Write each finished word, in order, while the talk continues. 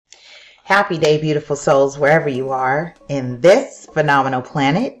Happy day, beautiful souls, wherever you are in this phenomenal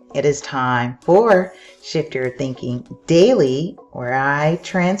planet. It is time for Shift Your Thinking Daily, where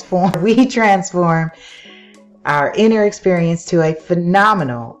we transform our inner experience to a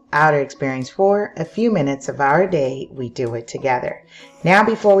phenomenal outer experience for a few minutes of our day. We do it together. Now,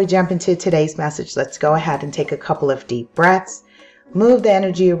 before we jump into today's message, let's go ahead and take a couple of deep breaths, move the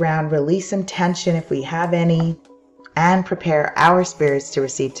energy around, release some tension if we have any, and prepare our spirits to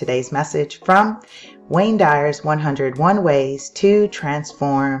receive today's message from Wayne Dyer's 101 Ways to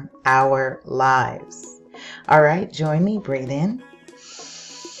Transform Our Lives. All right, join me. Breathe in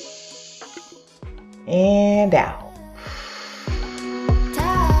and out.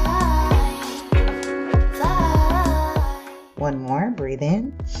 One more. Breathe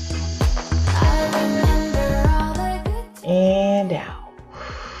in and out.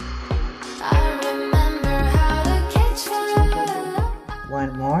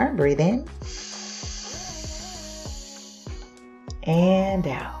 One more. Breathe in and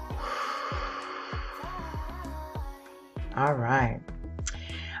out. All right.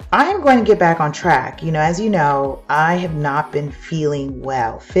 I'm going to get back on track. As you know, I have not been feeling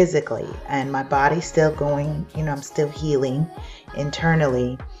well physically, and my body's still going, I'm still healing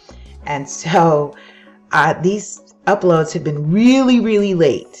internally. And so these uploads have been really, really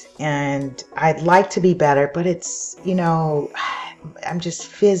late, and I'd like to be better, but it's, I'm just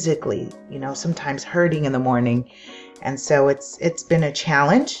physically, sometimes hurting in the morning. And so it's been a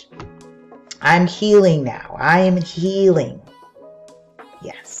challenge. I'm healing now. I am healing.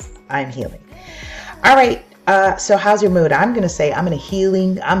 Yes, I'm healing. All right. So how's your mood? I'm going to say I'm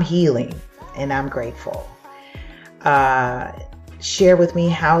healing, and I'm grateful. Share with me,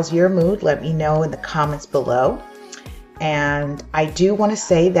 how's your mood? Let me know in the comments below. And I do want to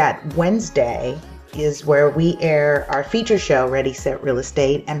say that Wednesday is where we air our feature show, Ready, Set, Real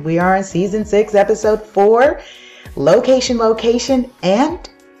Estate. And we are in season 6, episode 4, location, and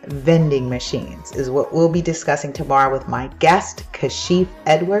vending machines is what we'll be discussing tomorrow with my guest, Kashif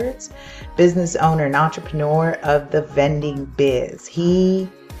Edwards, business owner and entrepreneur of the vending biz. He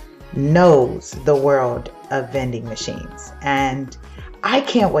knows the world of vending machines. And I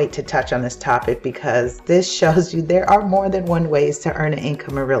can't wait to touch on this topic because this shows you there are more than one ways to earn an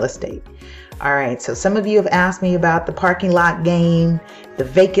income in real estate. All right, so some of you have asked me about the parking lot game, the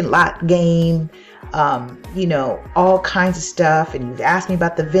vacant lot game, all kinds of stuff. And you've asked me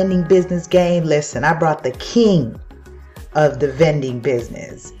about the vending business game. Listen, I brought the king of the vending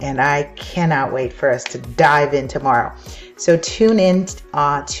business, and I cannot wait for us to dive in tomorrow. So tune in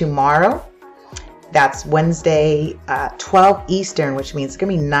tomorrow. That's Wednesday, 12 Eastern, which means it's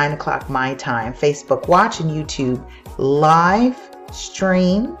going to be 9 o'clock my time. Facebook Watch and YouTube live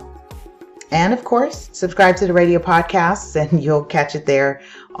stream. And of course, subscribe to the radio podcasts and you'll catch it there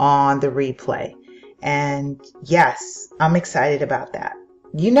on the replay. And yes, I'm excited about that.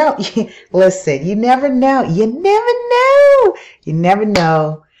 Listen, you never know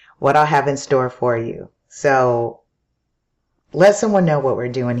what I'll have in store for you. So let someone know what we're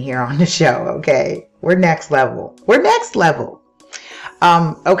doing here on the show. Okay. We're next level.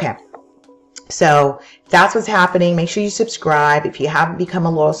 Okay. So that's what's happening. Make sure you subscribe. If you haven't become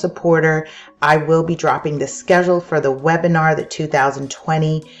a loyal supporter, I will be dropping the schedule for the webinar, the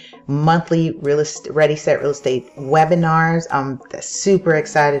 2020 monthly Ready, Set, Real Estate webinars. I'm super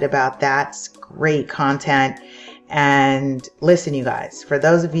excited about that. It's great content. And listen, you guys, for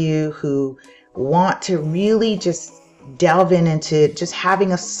those of you who want to really just delve into just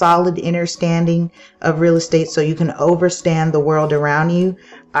having a solid understanding of real estate so you can understand the world around you,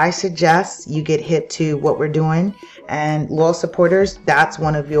 I suggest you get hit to what we're doing. And loyal supporters, that's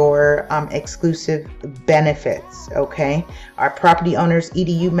one of your exclusive benefits. Okay. Our property owners,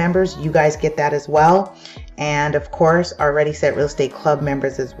 EDU members, you guys get that as well. And of course, our Ready, Set, Real Estate Club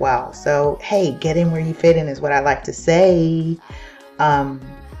members as well. So, hey, get in where you fit in is what I like to say.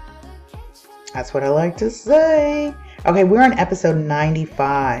 That's what I like to say. Okay, we're on episode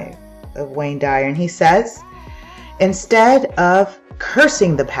 95 of Wayne Dyer, and he says, instead of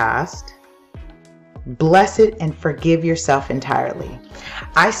cursing the past, bless it and forgive yourself entirely.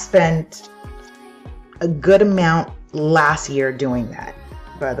 I spent a good amount last year doing that,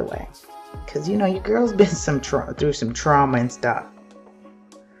 by the way, because your girl's been through some trauma and stuff.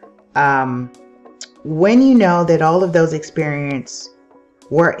 When you know that all of those experiences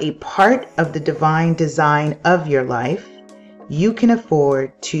were a part of the divine design of your life, you can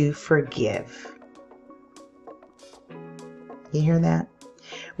afford to forgive. You hear that?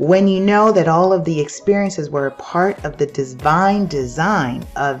 When you know that all of the experiences were a part of the divine design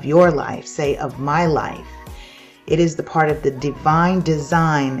of your life, say of my life, It is the part of the divine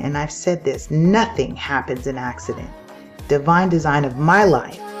design, and I've said this, nothing happens in accident. Divine design of my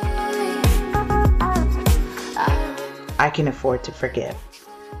life. I can afford to forgive.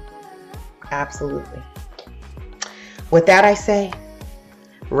 Absolutely. With that, I say,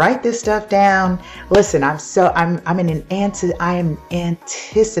 write this stuff down. Listen, I am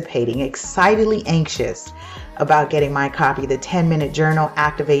anticipating, excitedly anxious about getting my copy, the 10-minute journal,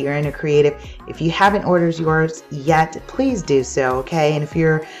 Activate Your Inner Creative. If you haven't ordered yours yet, please do so, okay? And if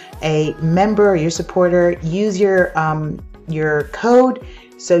you're a member or your supporter, use your code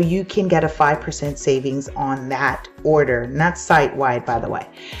so you can get a 5% savings on that order. And that's site-wide, by the way.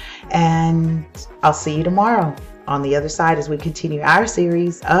 And I'll see you tomorrow on the other side as we continue our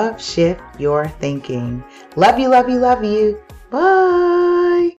series of Shift Your Thinking. Love you, love you, love you. Bye.